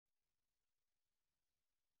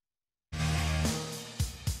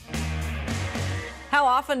How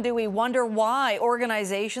often do we wonder why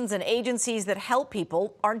organizations and agencies that help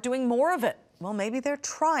people aren't doing more of it? Well, maybe they're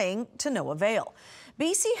trying to no avail.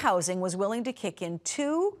 BC Housing was willing to kick in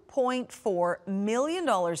 $2.4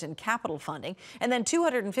 million in capital funding and then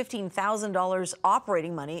 $215,000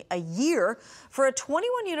 operating money a year for a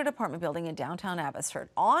 21-unit apartment building in downtown Abbotsford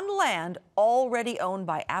on land already owned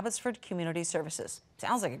by Abbotsford Community Services.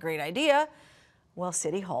 Sounds like a great idea. Well,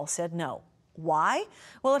 City Hall said no. Why?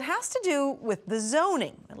 Well, it has to do with the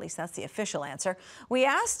zoning. At least that's the official answer. We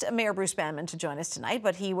asked Mayor Bruce Banman to join us tonight,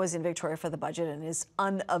 but he was in Victoria for the budget and is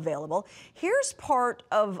unavailable. Here's part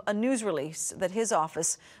of a news release that his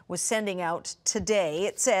office was sending out today.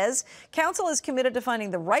 It says, Council is committed to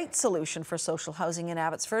finding the right solution for social housing in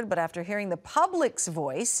Abbotsford, but after hearing the public's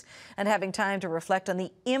voice and having time to reflect on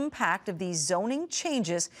the impact of these zoning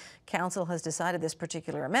changes, Council has decided this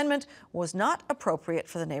particular amendment was not appropriate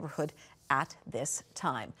for the neighbourhood at this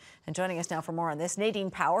time. And joining us now for more on this, Nadine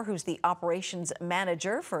Power, who's the operations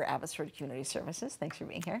manager for Abbotsford Community Services. Thanks for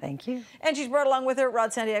being here. Thank you. And she's brought along with her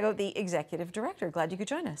Rod Santiago, the executive director. Glad you could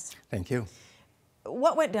join us. Thank you.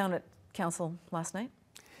 What went down at council last night?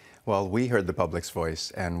 Well, we heard the public's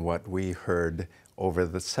voice, and what we heard over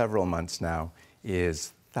the several months now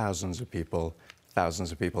is thousands of people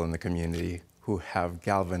in the community who have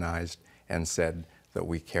galvanized and said that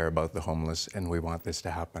we care about the homeless and we want this to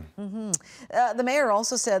happen. The mayor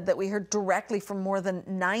also said that we heard directly from more than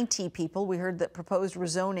 90 people. We heard that proposed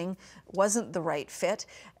rezoning wasn't the right fit.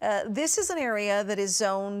 This is an area that is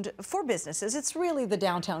zoned for businesses. It's really the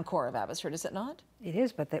downtown core of Abbotsford, is it not? It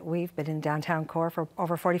is, but that we've been in downtown core for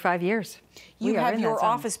over 45 years. You have your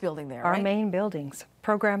office building there, Our right? main buildings,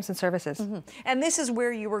 programs and services. And this is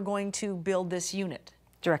where you were going to build this unit?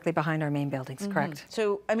 Directly behind our main buildings, correct.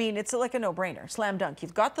 So, I mean, it's like a no-brainer, slam dunk.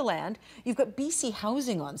 You've got the land, you've got BC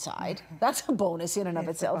Housing on side. That's a bonus in and of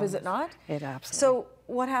itself, is it not? It absolutely. So,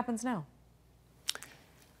 what happens now?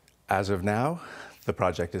 As of now, the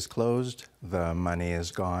project is closed, the money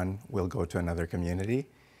is gone, we'll go to another community,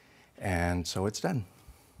 and so it's done.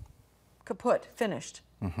 Kaput, finished.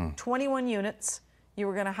 21 units, you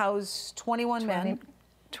were going to house 21 men.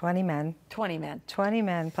 20 men. 20 men. 20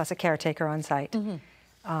 men plus a caretaker on site.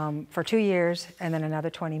 For 2 years, and then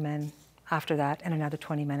another 20 men after that, and another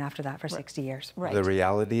 20 men after that for 60 years. Right. The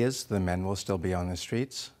reality is the men will still be on the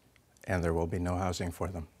streets, and there will be no housing for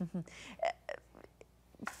them.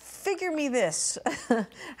 Figure me this.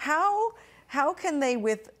 How can they,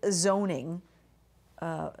 with zoning,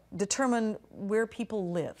 determine where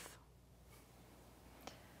people live?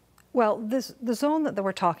 Well, the zone that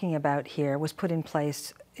we're talking about here was put in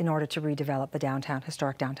place in order to redevelop the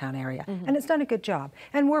historic downtown area. And it's done a good job.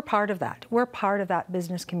 And we're part of that. We're part of that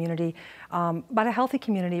business community. But a healthy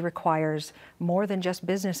community requires more than just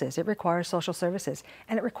businesses. It requires social services.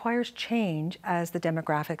 And it requires change as the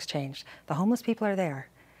demographics change. The homeless people are there.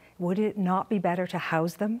 Would it not be better to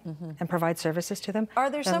house them and provide services to them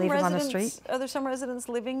Are there than some leave them on the residents? street? Are there some residents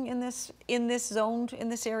living in this zone, in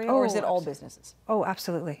this area, or is it all businesses? Oh,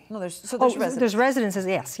 absolutely. No, there's There's residences,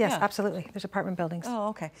 yes, Yeah. absolutely. There's apartment buildings. Oh,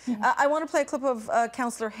 okay. I want to play a clip of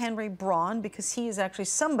Councillor Henry Braun, because he is actually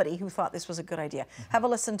somebody who thought this was a good idea. Have a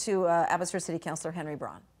listen to Abbotsford City Councillor Henry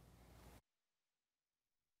Braun.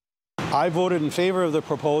 I voted in favor of the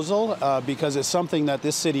proposal because it's something that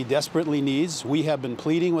this city desperately needs. We have been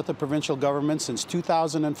pleading with the provincial government since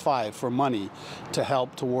 2005 for money to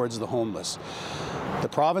help towards the homeless. The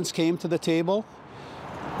province came to the table.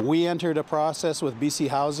 We entered a process with BC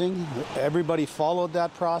Housing. Everybody followed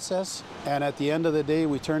that process, and at the end of the day,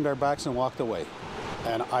 we turned our backs and walked away.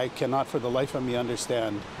 And I cannot for the life of me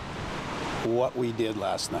understand what we did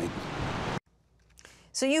last night.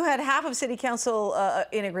 So you had half of City Council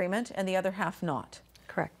in agreement and the other half not.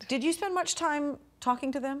 Correct. Did you spend much time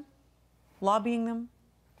talking to them, lobbying them,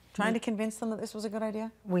 trying to convince them that this was a good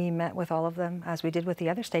idea? We met with all of them, as we did with the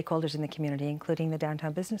other stakeholders in the community, including the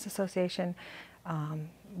Downtown Business Association.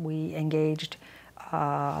 We engaged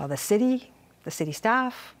the city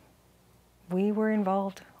staff. We were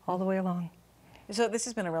involved all the way along. So this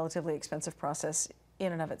has been a relatively expensive process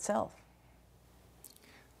in and of itself.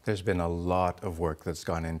 There's been a lot of work that's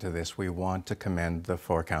gone into this. We want to commend the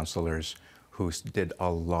 4 councillors who did a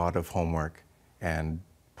lot of homework and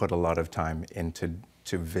put a lot of time into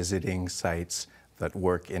visiting sites that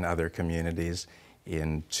work in other communities,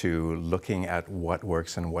 into looking at what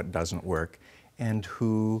works and what doesn't work, and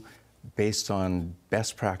who, based on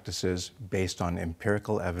best practices, based on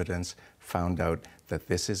empirical evidence, found out that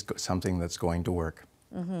this is something that's going to work.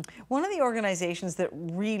 One of the organizations that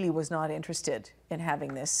really was not interested in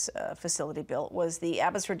having this facility built was the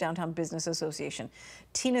Abbotsford Downtown Business Association.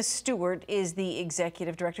 Tina Stewart is the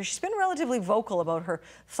executive director. She's been relatively vocal about her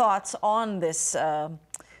thoughts on this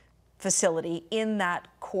facility in that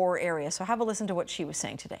core area. So have a listen to what she was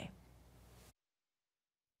saying today.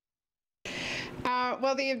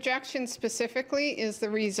 Well, the objection specifically is the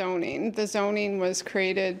rezoning. The zoning was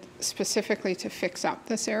created specifically to fix up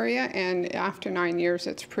this area, and after 9 years,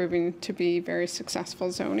 it's proving to be very successful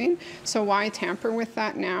zoning. So why tamper with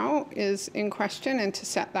that now is in question, and to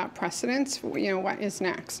set that precedence, you know, what is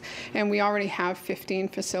next? And we already have 15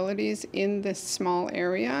 facilities in this small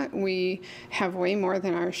area. We have way more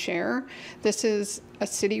than our share. This is a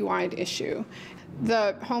citywide issue.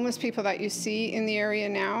 The homeless people that you see in the area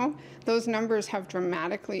now, those numbers have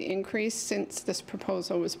dramatically increased since this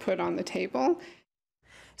proposal was put on the table.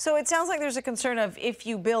 So it sounds like there's a concern of if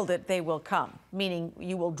you build it, they will come, meaning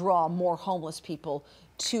you will draw more homeless people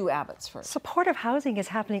to Abbotsford. Supportive housing is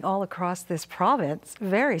happening all across this province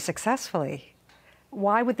very successfully.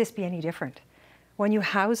 Why would this be any different? When you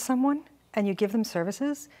house someone and you give them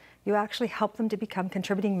services, you actually help them to become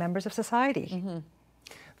contributing members of society.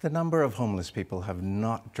 The number of homeless people have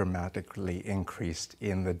not dramatically increased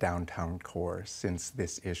in the downtown core since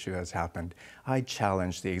this issue has happened. I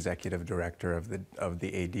challenge the executive director of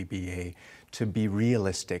the ADBA to be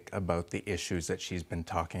realistic about the issues that she's been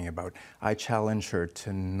talking about. I challenge her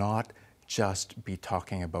to not just be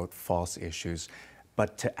talking about false issues,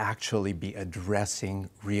 but to actually be addressing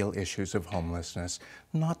real issues of homelessness,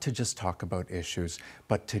 not to just talk about issues,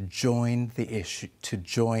 but to join the issue, to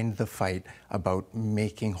join the fight about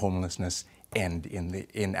making homelessness end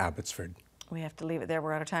in Abbotsford. We have to leave it there.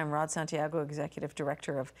 We're out of time. Rod Santiago, Executive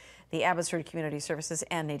Director of the Abbotsford Community Services,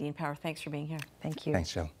 and Nadine Power, thanks for being here. Thank you.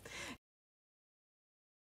 Thanks, Jill.